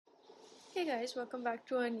Hey guys, welcome back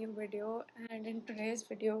to a new video. And in today's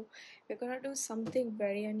video we're gonna do something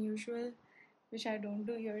very unusual which I don't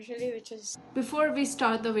do usually, which is before we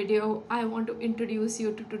start the video, I want to introduce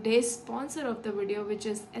you to today's sponsor of the video, which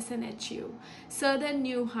is SNHU, Southern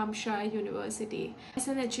New Hampshire University.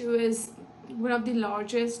 SNHU is one of the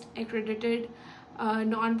largest accredited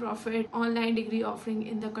non-profit online degree offering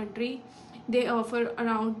in the country. They offer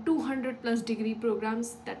around 200 plus degree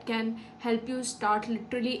programs that can help you start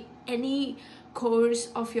literally any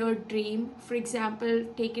course of your dream. For example,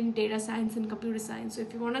 take in data science and computer science. So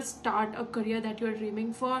if you want to start a career that you're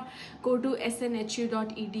dreaming for, go to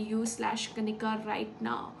snhu.edu/Kanika right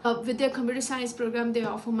now. With their computer science program, they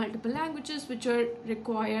offer multiple languages which are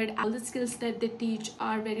required. All the skills that they teach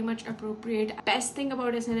are very much appropriate. Best thing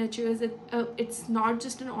about SNHU is that it's not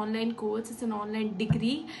just an online course, it's an online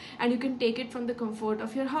degree, and you can take it from the comfort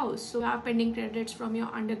of your house. So you have pending credits from your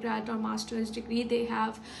undergrad or master's degree, they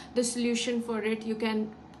have the solution for it. You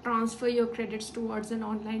can transfer your credits towards an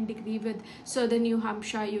online degree with Southern New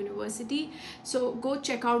Hampshire University. So go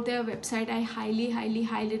check out their website. I highly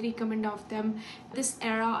recommend of them. This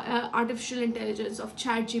era, artificial intelligence, of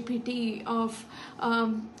ChatGPT, of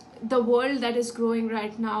the world that is growing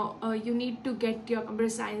right now, you need to get your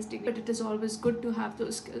computer science degree, but it is always good to have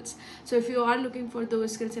those skills. So if you are looking for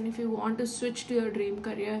those skills and if you want to switch to your dream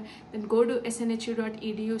career, then go to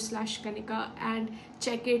snhu.edu/Kanika and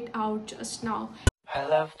check it out just now. I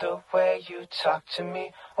love the way you talk to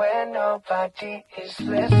me when nobody is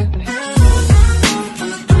listening.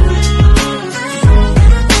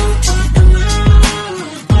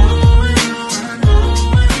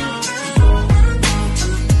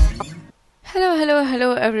 Hello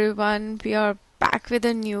everyone, we are back with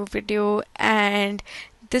a new video, and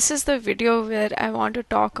this is the video where I want to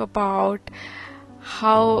talk about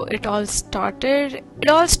how it all started. It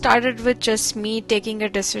all started with just me taking a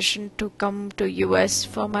decision to come to US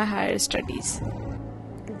for my higher studies.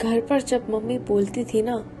 घर पर जब mummy बोलती थी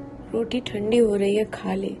ना, रोटी ठंडी हो रही है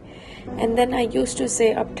खा ले, and then I used to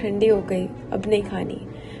से अब ठंडी हो गई अब नहीं खानी,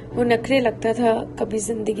 वो नखरे लगता था कभी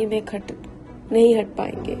जिंदगी में नहीं हट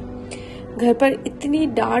पाएंगे. घर पर इतनी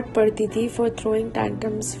डांट पड़ती थी for throwing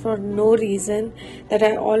tantrums for no reason that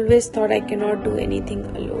I always thought I can not do anything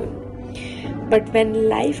alone. But when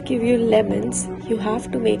life give you lemons, you have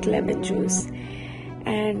to make lemon juice,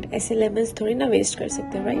 and ऐसे लेमन्स थोड़ी ना वेस्ट कर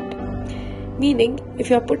सकते, right? Meaning, if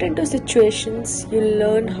you are put into situations, you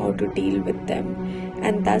learn how to deal with them.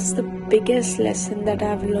 And that's the biggest lesson that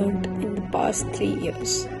I've learned in the past 3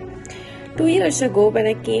 years. 2 years ago, when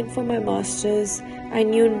I came for my master's, I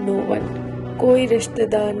knew no one. कोई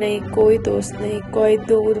रिश्तेदार नहीं, कोई दोस्त नहीं, कोई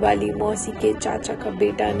दूर वाली मौसी के चाचा का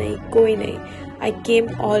बेटा नहीं, कोई नहीं. I came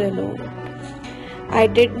all alone. I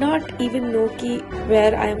did not even know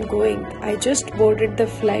where I am going. I just boarded the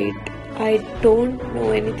flight. I don't know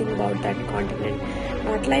anything about that continent.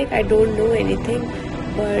 Not like I don't know anything,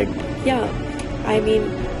 but yeah, I mean,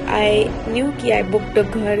 I knew कि I booked a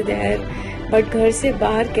घर there, but घर से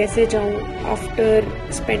बाहर कैसे जाऊँ after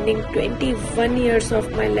spending 21 years of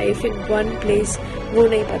my life in one place, वो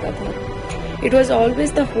नहीं पता था. It was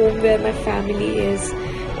always the home where my family is,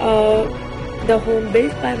 the home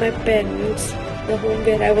built by my parents, the home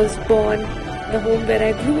where I was born, the home where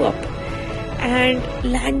I grew up. And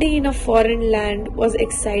landing in a foreign land was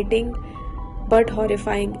exciting but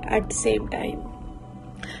horrifying at the same time.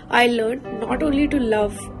 I learned not only to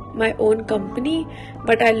love my own company,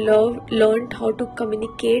 but I learned how to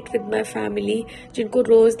communicate with my family, जिनको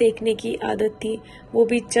रोज देखने की आदत थी, वो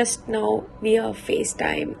भी just now via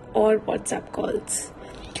FaceTime or WhatsApp calls.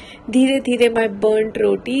 धीरे धीरे my burnt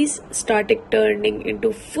rotis started turning into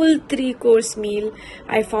full 3-course meal.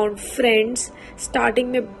 I found friends. Starting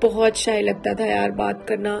में बहुत shy लगता था यार बात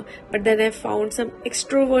करना, but then I found some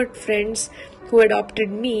extrovert friends who adopted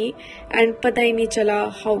me, and पता ही नहीं चला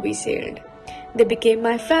how we sailed. They became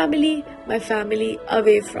my family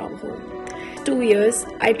away from home. 2 years,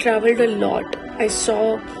 I traveled a lot. I saw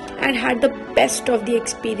and had the best of the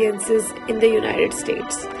experiences in the United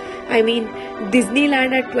States. I mean,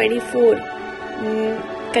 Disneyland at 24,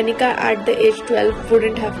 Kanika at the age 12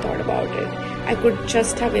 wouldn't have thought about it. I could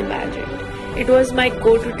just have imagined. It was my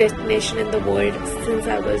go-to destination in the world since I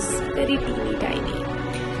was very tiny.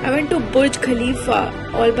 I went to Burj Khalifa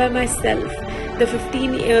all by myself. The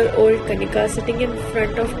 15-year-old Kanika sitting in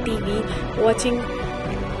front of TV watching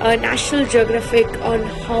National Geographic on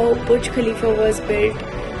how Burj Khalifa was built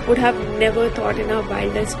would have never thought in her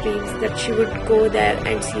wildest dreams that she would go there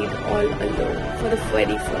and see it all alone for the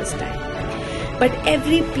very first time. But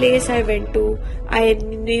every place I went to, I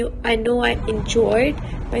know I enjoyed,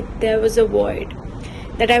 but there was a void.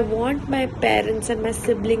 that I want my parents and my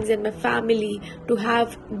siblings and my family to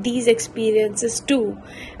have these experiences too.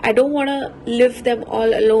 I don't want to live them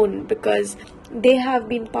all alone because they have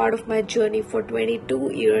been part of my journey for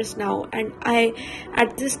 22 years now, and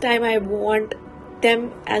at this time I want them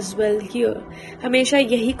as well here. हमेशा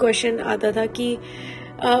यही question आता था कि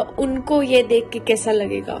उनको ये देख के कैसा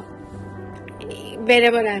लगेगा,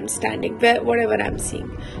 wherever I am standing, whatever I am seeing,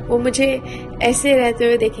 वो मुझे ऐसे रहते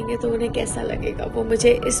हुए देखेंगे तो उन्हें कैसा लगेगा, वो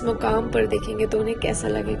मुझे इस मुकाम पर देखेंगे तो उन्हें कैसा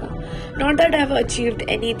लगेगा. Not that I have achieved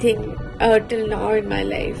anything till now in my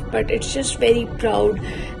life, but it's just very proud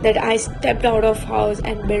that I stepped out of house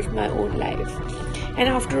and built my own life. And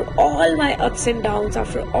after all my ups and downs,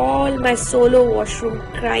 after all my solo washroom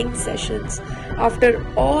crying sessions, after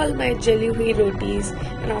all my jelly hui rotis,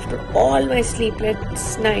 and after all my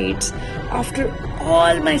sleepless nights, after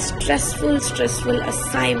all my stressful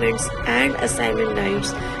assignments and assignment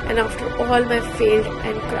nights, and after all my failed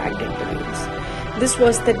and cracked interviews, this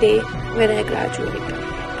was the day when I graduated.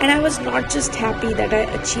 And I was not just happy that I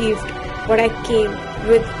achieved what I came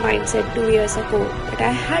with mindset 2 years ago, but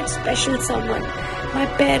I had special someone, my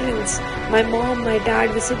parents, my mom, my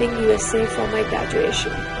dad visiting USA for my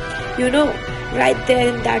graduation. You know, right there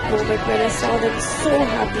in that moment when I saw them so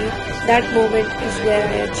happy, that moment is where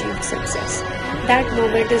I achieved success. That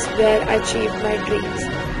moment is where I achieved my dreams.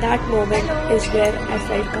 That moment is where I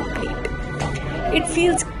felt complete. It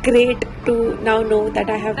feels great to now know that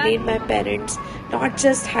I have made my parents not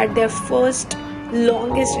just had their first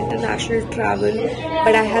longest international travel,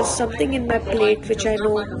 but I have something in my plate which I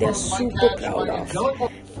know they're super proud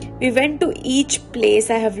of. We went to each place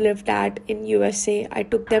I have lived at in USA. I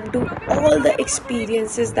took them to all the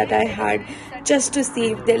experiences that I had just to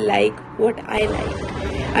see if they like what I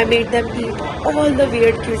like. I made them eat all the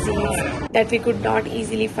weird cuisines that we could not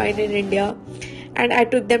easily find in India. And I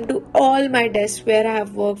took them to all my desks where I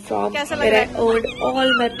have worked from, where I earned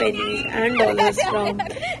all my pennies and dollars from.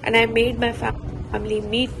 And I made my family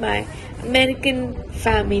meet my American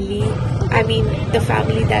family. I mean, the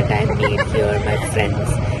family that I made here, my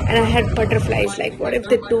friends. And I had butterflies, like what if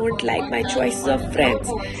they don't like my choices of friends?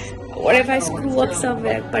 What if I screw up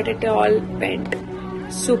somewhere? But it all went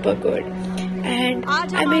super good. And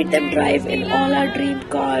I made them drive in all our dream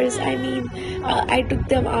cars. I mean, I took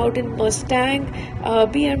them out in Mustang,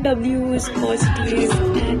 BMWs, Mercedes,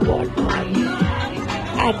 and whatnot.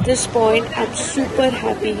 At this point, I'm super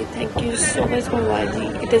happy. Thank you so much,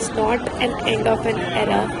 Bhagwanji. It is not an end of an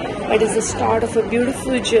era, but it's the start of a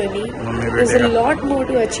beautiful journey. There's a lot more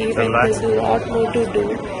to achieve and there's a lot more to do.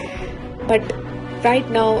 But right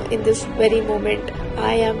now, in this very moment,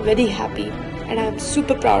 I am very happy and I'm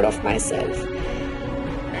super proud of myself.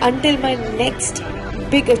 Until my next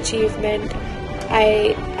big achievement,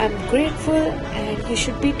 I am grateful and you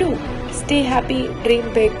should be too. Stay happy,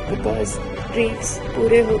 dream big, because dreams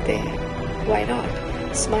पूरे होते हैं. Why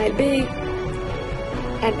not? Smile big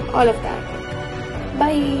and all of that.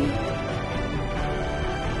 Bye.